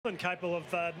Capable of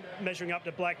measuring up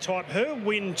to black type. Her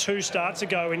win 2 starts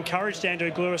ago encouraged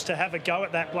Andrew Lewis to have a go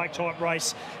at that black type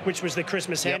race, which was the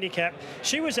Christmas handicap.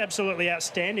 She was absolutely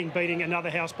outstanding, beating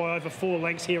another house by over 4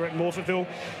 lengths here at Morphettville.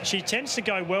 She tends to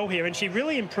go well here, and she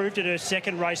really improved at her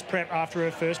second race prep after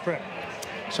her first prep.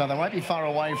 So they won't be far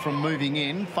away from moving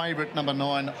in. Favourite number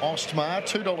 9, Austmarr,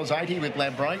 $2.80 with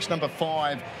lab breaks. Number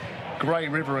 5, Grey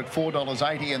River at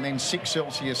 $4.80, and then 6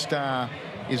 Celsius Star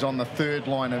is on the third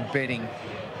line of betting.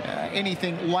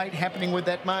 Anything late happening with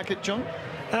that market, John?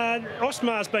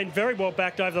 Austmarr's been very well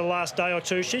backed over the last day or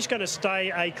two. She's going to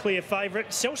stay a clear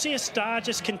favourite. Celsius Star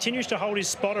just continues to hold his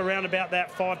spot around about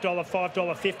that $5,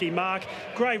 $5.50 mark.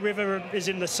 Grey River is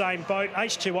in the same boat.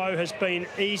 H2O has been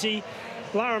easy.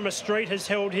 Larimer Street has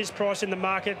held his price in the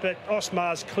market, but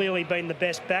Austmarr's clearly been the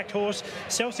best backed horse.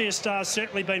 Celsius Star's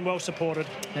certainly been well supported.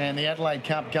 And the Adelaide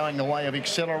Cup going the way of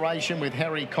acceleration with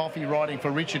Harry Coffey riding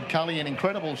for Richard Cully. An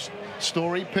incredible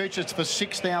story, purchased for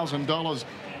 $6,000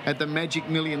 at the Magic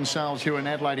Million sales here in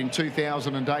Adelaide in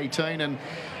 2018, and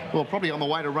well, probably on the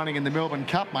way to running in the Melbourne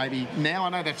Cup maybe now. I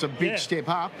know that's a big step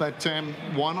up, but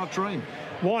why not dream?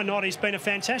 Why not? He's been a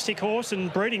fantastic horse,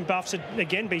 and breeding buffs would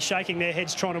again be shaking their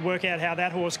heads trying to work out how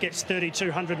that horse gets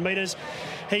 3,200 metres.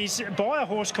 He's by a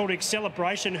horse called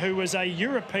Acceleration, who was a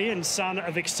European son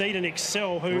of Exceed and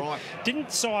Excel, who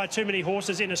didn't sire too many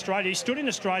horses in Australia. He stood in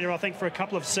Australia, I think, for a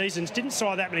couple of seasons, didn't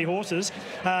sire that many horses.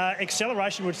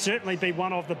 Acceleration would certainly be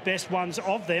one of the best ones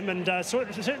of them, and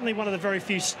certainly one of the very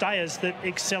few stayers that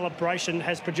Acceleration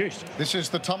has produced. This is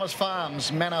the Thomas Farms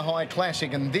Manihi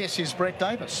Classic, and this is Brett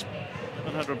Davis.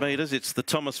 100 metres, it's the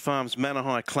Thomas Farms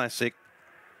Manihi Classic.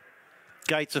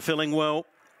 Gates are filling well.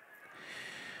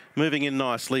 Moving in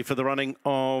nicely for the running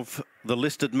of the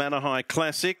listed Manihi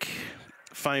Classic.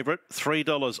 Favourite, $3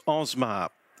 Austmarr.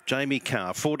 Jamie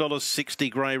Carr,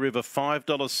 $4.60 Grey River,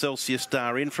 $5 Celsius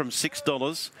Star, in from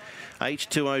 $6.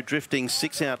 H2O drifting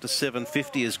 6 out to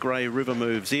 $7.50 as Grey River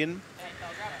moves in.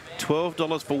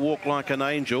 $12 for Walk Like an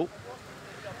Angel.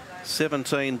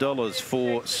 $17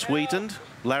 for Sweetened.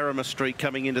 Larimer Street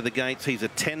coming into the gates. He's a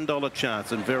 $10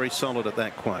 chance and very solid at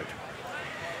that quote.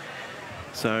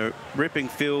 So ripping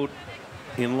field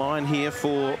in line here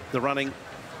for the running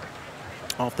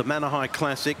of the Manihi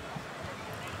Classic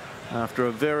after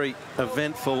a very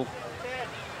eventful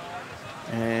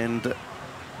and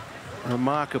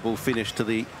remarkable finish to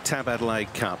the Tab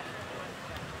Adelaide Cup.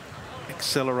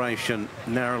 Acceleration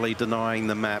narrowly denying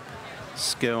the map.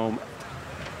 Skelm,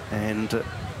 and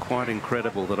quite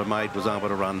incredible that a maid was able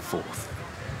to run fourth.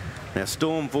 Now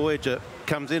Storm Voyager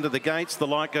comes into the gates, the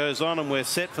light goes on, and we're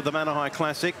set for the Manihi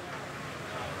Classic.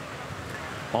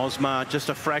 Austmarr just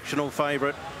a fractional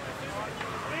favourite.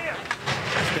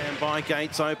 Stand by,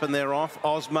 gates open, they're off.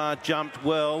 Austmarr jumped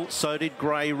well, so did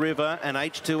Grey River, and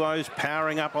H2O's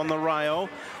powering up on the rail.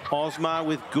 Austmarr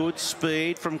with good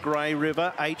speed from Grey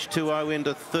River. H2O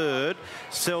into third.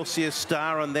 Celsius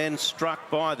Star, and then struck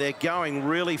by. They're going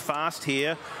really fast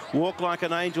here. Walk Like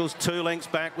an Angel's 2 lengths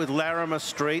back with Larimer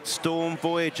Street. Storm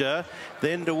Voyager.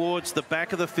 Then towards the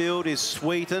back of the field is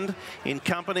Sweetened, in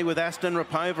company with Aston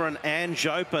Rapova and Anne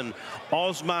Jopin.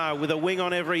 Austmarr with a wing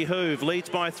on every hoof. Leads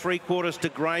by 3/4 to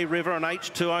Grey River, and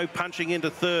H2O punching into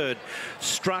third.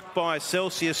 Struck by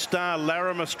Celsius Star,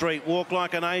 Larimer Street. Walk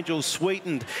Like an Angel,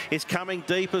 Sweetened is coming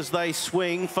deep as they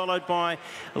swing, followed by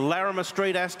Larimer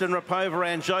Street, Aston Rapova,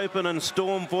 and Jopin, and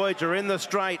Storm Voyager in the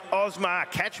straight. Austmarr,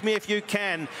 Catch Me If You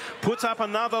Can, puts up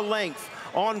another length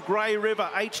on Grey River.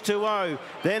 H2O,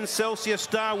 then Celsius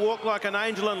Star, Walk Like an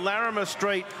Angel, and Larimer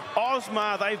Street.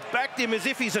 Austmarr, they've backed him as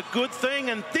if he's a good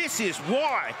thing, and this is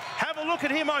why. Have a look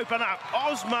at him open up.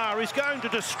 Austmarr is going to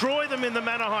destroy them in the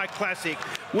Manihi Classic.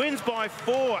 Wins by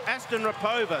 4, Aston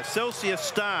Rapova, Celsius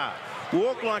Star,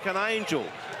 Walk Like an Angel,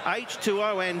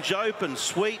 H2O and Jopin,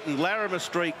 Sweetened, Larimer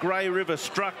Street, Grey River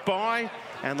struck by,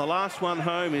 and the last one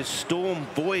home is Storm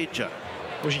Voyager.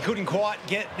 Well, she couldn't quite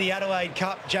get the Adelaide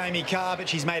Cup, Jamie Carr, but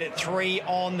she's made it 3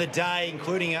 on the day,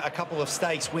 including a couple of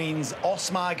stakes wins.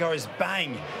 Austmarr goes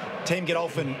bang. Team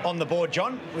Godolphin on the board,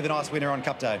 John, with a nice winner on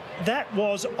Cup Day. That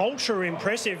was ultra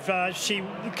impressive. She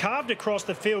carved across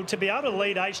the field. To be able to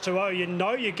lead H2O, you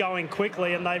know you're going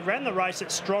quickly, and they ran the race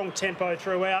at strong tempo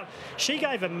throughout. She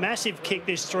gave a massive kick,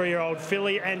 this 3-year-old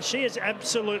filly, and she has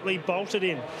absolutely bolted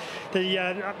in.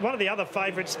 One of the other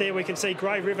favourites there, we can see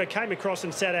Grey River came across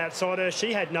and sat outside her.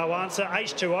 She had no answer.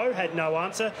 H2O had no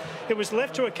answer. It was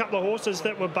left to a couple of horses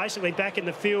that were basically back in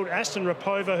the field. Aston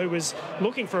Rapova, who was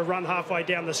looking for a run halfway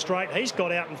down the straight, he's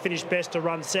got out and finished best to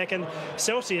run second.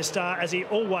 Celsius Star, as he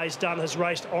always done, has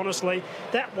raced honestly.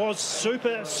 That was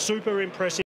super, super impressive.